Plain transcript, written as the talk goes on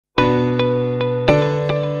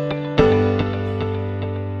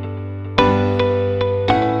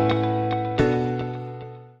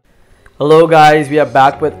Hello guys, we are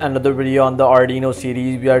back with another video on the Arduino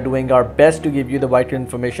series. We are doing our best to give you the vital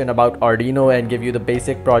information about Arduino and give you the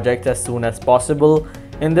basic projects as soon as possible.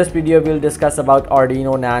 In this video, we'll discuss about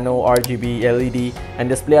Arduino Nano, RGB LED and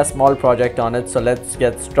display a small project on it. So let's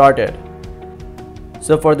get started.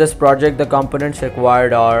 So for this project, the components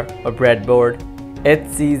required are a breadboard,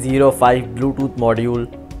 HC-05 Bluetooth module,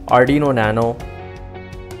 Arduino Nano,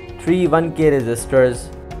 3 1K resistors,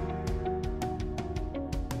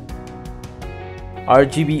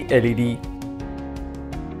 RGB LED,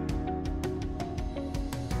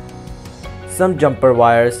 some jumper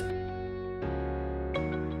wires,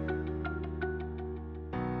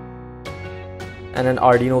 and an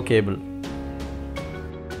Arduino cable.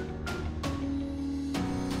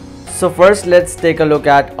 So first let's take a look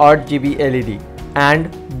at RGB LED and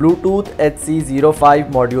Bluetooth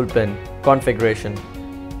HC-05 module pin configuration.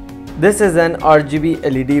 This is an RGB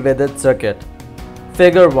LED with its circuit.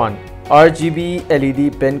 Figure 1. RGB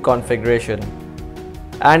LED pin configuration,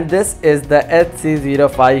 and this is the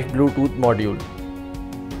HC-05 Bluetooth module.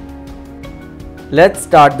 Let's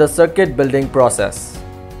start the circuit building process.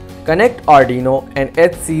 Connect Arduino and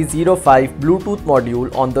HC-05 Bluetooth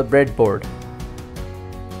module on the breadboard.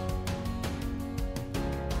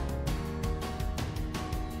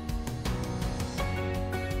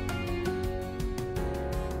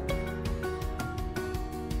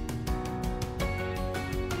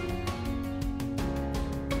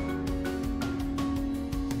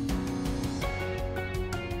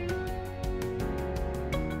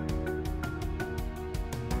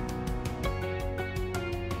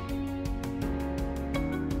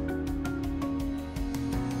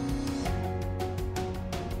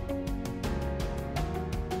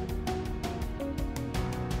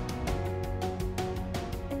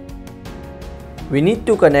 We need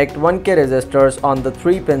to connect 1K resistors on the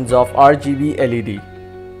 3 pins of RGB LED,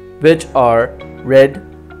 which are red,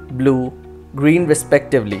 blue, green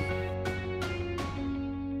respectively.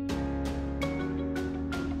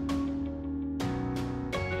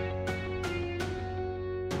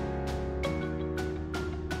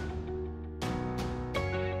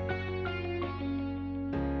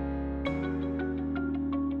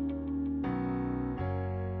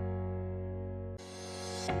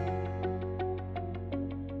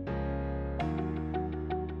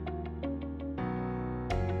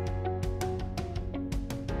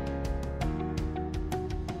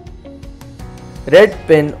 Red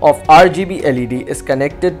pin of RGB LED is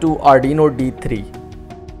connected to Arduino D3.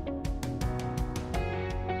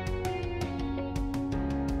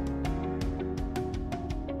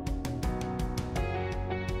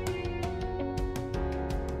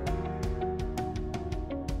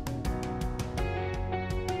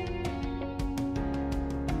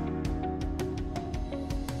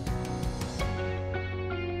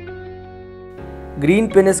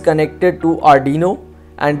 Green pin is connected to Arduino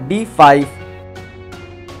and D5.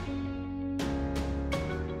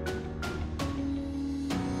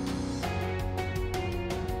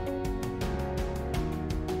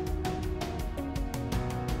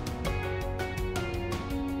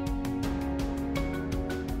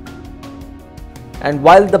 And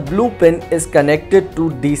while the blue pin is connected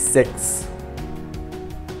to D6.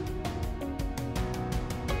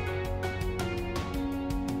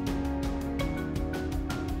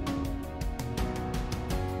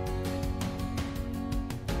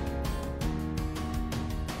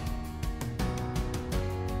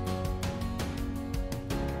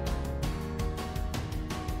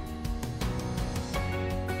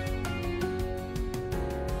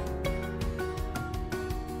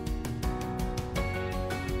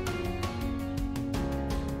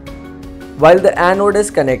 While the anode is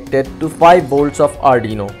connected to 5 volts of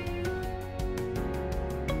Arduino.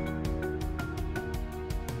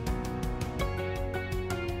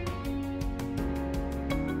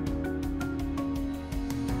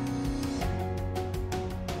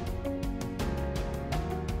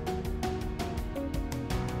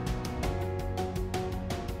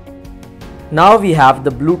 Now we have the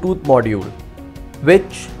Bluetooth module,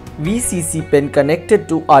 which VCC pin connected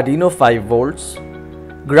to Arduino 5 volts.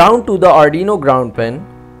 Ground to the Arduino ground pin.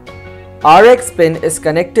 RX pin is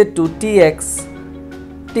connected to TX.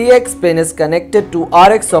 TX pin is connected to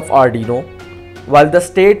RX of Arduino, while the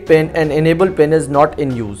state pin and enable pin is not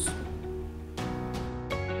in use.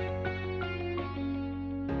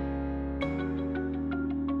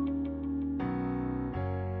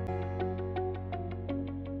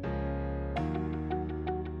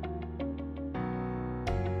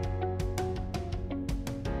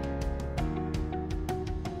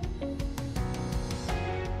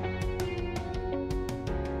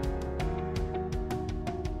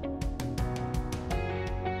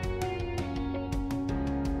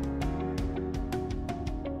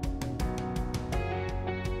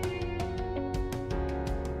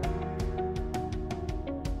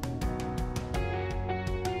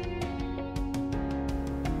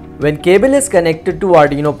 When cable is connected to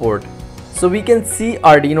Arduino port, so we can see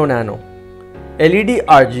Arduino Nano, LED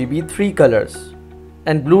RGB 3 colors,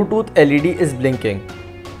 and Bluetooth LED is blinking,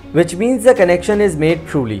 which means the connection is made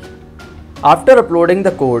truly. After uploading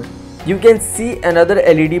the code, you can see another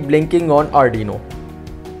LED blinking on Arduino.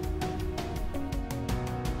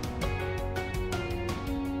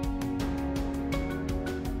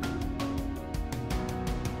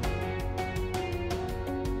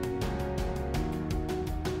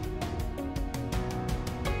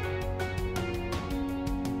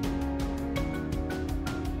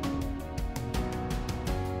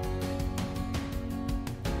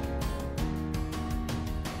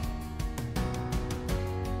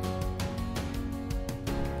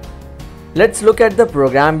 Let's look at the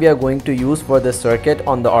program we are going to use for this circuit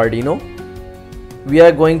on the Arduino. We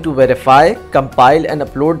are going to verify, compile and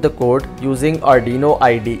upload the code using Arduino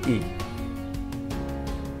IDE.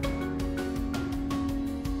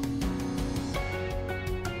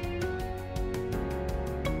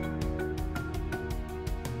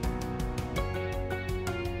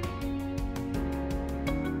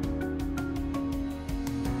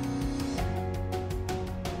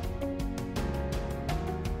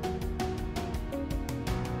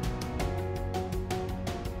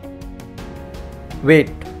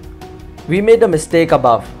 Wait, we made a mistake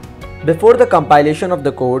above. Before the compilation of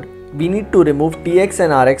the code, we need to remove TX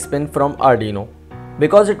and RX pin from Arduino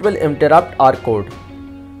because it will interrupt our code.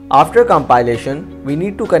 After compilation, we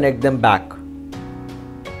need to connect them back.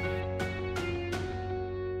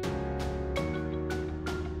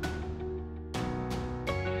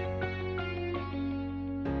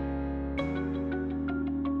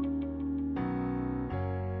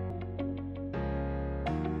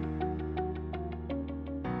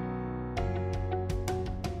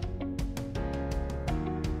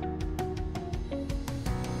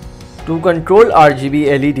 To control RGB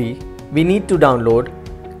LED, we need to download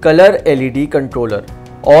Color LED Controller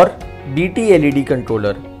or BT LED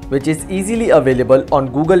Controller, which is easily available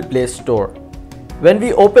on Google Play Store. When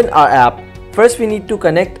we open our app, first we need to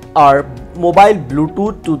connect our mobile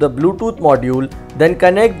Bluetooth to the Bluetooth module, then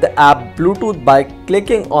connect the app Bluetooth by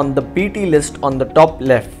clicking on the BT list on the top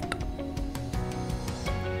left.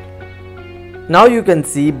 Now you can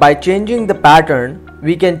see by changing the pattern,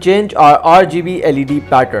 we can change our RGB LED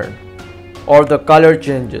pattern or the color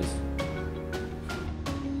changes.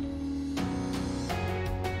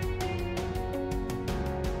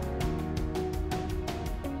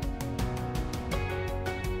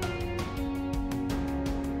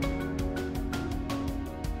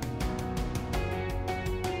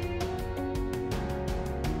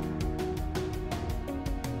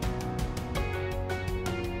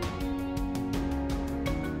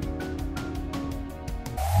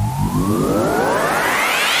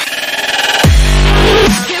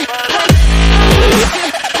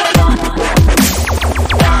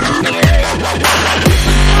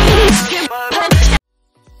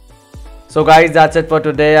 So guys, that's it for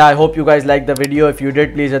today. I hope you guys liked the video. If you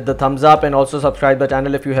did, please hit the thumbs up and also subscribe the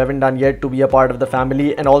channel if you haven't done yet to be a part of the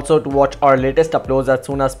family and also to watch our latest uploads as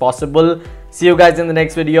soon as possible. See you guys in the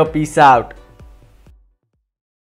next video. Peace out.